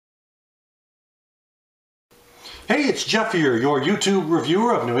Hey, it's Jeff here, your YouTube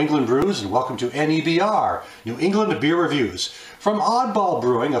reviewer of New England brews, and welcome to NEBR, New England Beer Reviews. From Oddball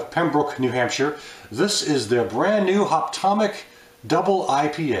Brewing of Pembroke, New Hampshire, this is their brand new Hoptomic Double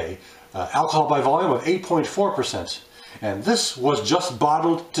IPA, alcohol by volume of 8.4%. And this was just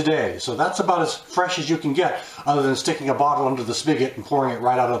bottled today, so that's about as fresh as you can get, other than sticking a bottle under the spigot and pouring it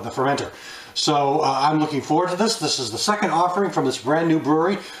right out of the fermenter. So I'm looking forward to this. This is the second offering from this brand new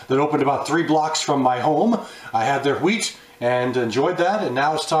brewery that opened about 3 blocks from my home. I had their wheat and enjoyed that, and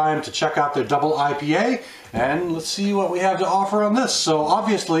now it's time to check out their double IPA, and let's see what we have to offer on this. So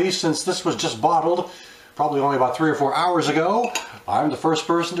obviously, since this was just bottled, probably only about 3 or 4 hours ago, I'm the first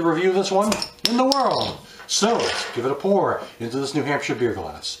person to review this one in the world. So let's give it a pour into this New Hampshire beer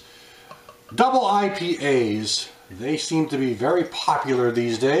glass. Double IPAs, they seem to be very popular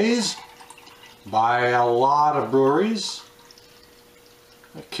these days by a lot of breweries.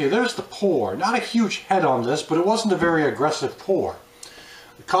 Okay, there's the pour. Not a huge head on this, but it wasn't a very aggressive pour.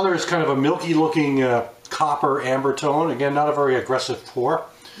 The color is kind of a milky looking copper amber tone. Again, not a very aggressive pour,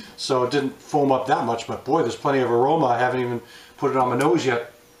 so it didn't foam up that much, but boy, there's plenty of aroma. I haven't even put it on my nose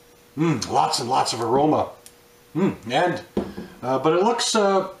yet. Lots and lots of aroma. But it looks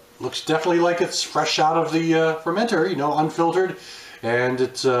definitely like it's fresh out of the fermenter, you know, unfiltered, and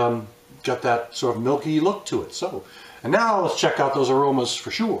it's got that sort of milky look to it. So, and now let's check out those aromas for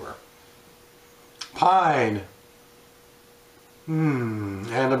sure. Pine.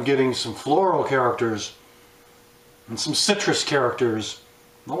 And I'm getting some floral characters and some citrus characters,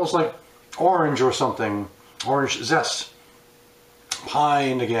 almost like orange or something. Orange zest.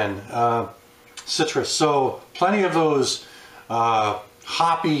 Pine again. Citrus. So plenty of those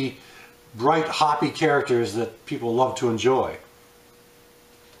hoppy, bright hoppy characters that people love to enjoy.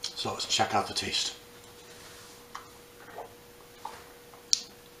 So let's check out the taste.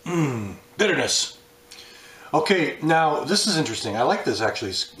 Bitterness. Okay, now this is interesting. I like this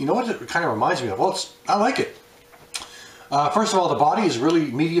actually. You know what it kind of reminds me of? Well, I like it. First of all, the body is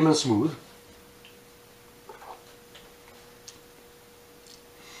really medium and smooth.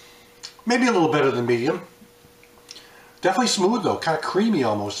 Maybe a little better than medium. Definitely smooth though, kind of creamy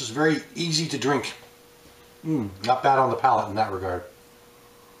almost. Just very easy to drink. Not bad on the palate in that regard.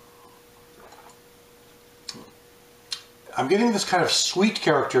 I'm getting this kind of sweet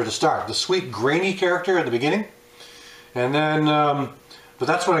character to start, the sweet grainy character at the beginning, and then, but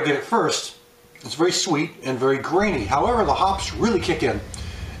that's when I get it first. It's very sweet and very grainy. However, the hops really kick in,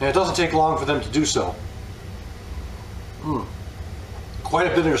 and it doesn't take long for them to do so. Quite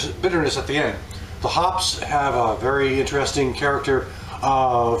a bitterness at the end. The hops have a very interesting character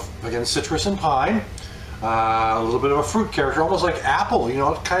of, again, citrus and pine, a little bit of a fruit character, almost like apple. You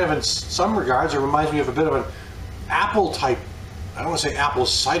know, kind of in some regards, it reminds me of a bit of an apple type, I don't want to say apple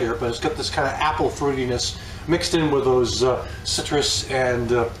cider, but it's got this kind of apple fruitiness mixed in with those citrus and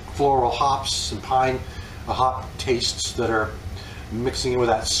floral hops and pine hop tastes that are mixing in with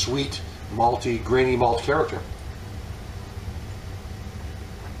that sweet, malty, grainy malt character.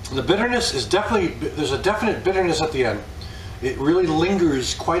 The bitterness is definitely, there's a definite bitterness at the end. It really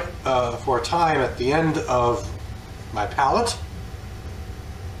lingers quite for a time at the end of my palate.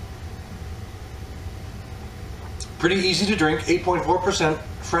 Pretty easy to drink, 8.4%,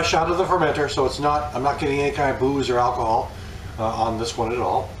 fresh out of the fermenter, so it's not, I'm not getting any kind of booze or alcohol on this one at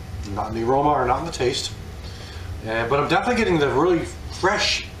all. Not in the aroma or not in the taste. But I'm definitely getting the really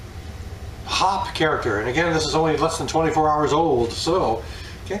fresh hop character. And again, this is only less than 24 hours old, so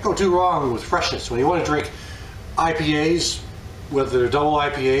can't go too wrong with freshness. When you want to drink IPAs, whether they're double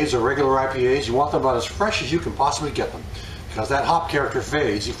IPAs or regular IPAs, you want them about as fresh as you can possibly get them, because that hop character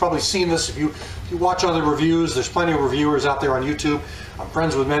fades. You've probably seen this if you watch other reviews. There's plenty of reviewers out there on YouTube. I'm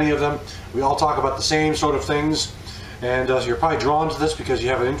friends with many of them. We all talk about the same sort of things, and you're probably drawn to this because you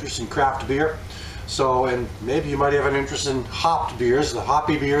have an interest in craft beer. So, and maybe you might have an interest in hopped beers. The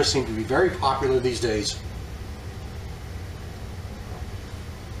hoppy beers seem to be very popular these days.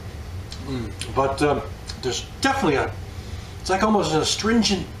 But there's definitely it's like almost an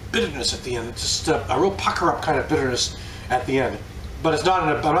astringent bitterness at the end. It's just a real pucker up kind of bitterness at the end. But it's not,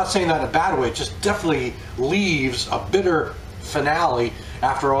 I'm not saying that in a bad way, it just definitely leaves a bitter finale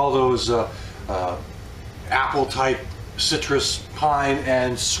after all those apple type, citrus, pine,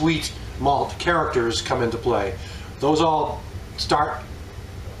 and sweet malt characters come into play. Those all start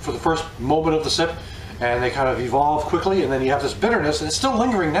for the first moment of the sip, and they kind of evolve quickly, and then you have this bitterness, and it's still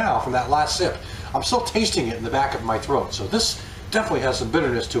lingering now from that last sip. I'm still tasting it in the back of my throat, so this definitely has some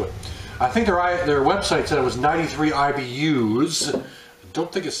bitterness to it. I think their website said it was 93 IBUs. I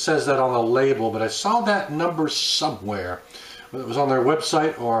don't think it says that on the label, but I saw that number somewhere. Whether it was on their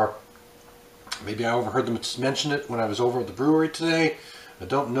website or Maybe I overheard them mention it when I was over at the brewery today. I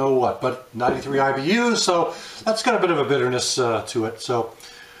don't know what, but 93 IBUs, so that's got a bit of a bitterness to it. So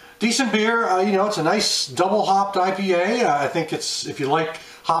decent beer. You know, it's a nice double hopped IPA. I think it's, if you like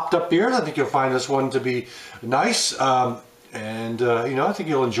hopped up beers, I think you'll find this one to be nice. You know, I think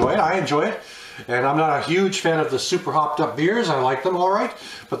you'll enjoy it. I enjoy it. And I'm not a huge fan of the super hopped up beers. I like them all right,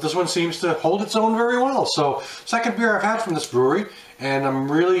 but this one seems to hold its own very well. So second beer I've had from this brewery, and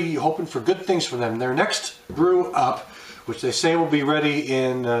I'm really hoping for good things from them. Their next brew up, which they say will be ready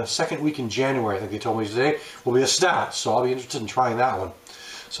in second week in January, I think they told me today, will be a stout. So I'll be interested in trying that one.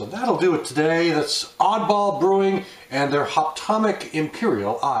 So that'll do it today. That's Oddball Brewing and their Hoptomic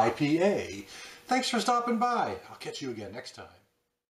Imperial IPA. Thanks for stopping by. I'll catch you again next time.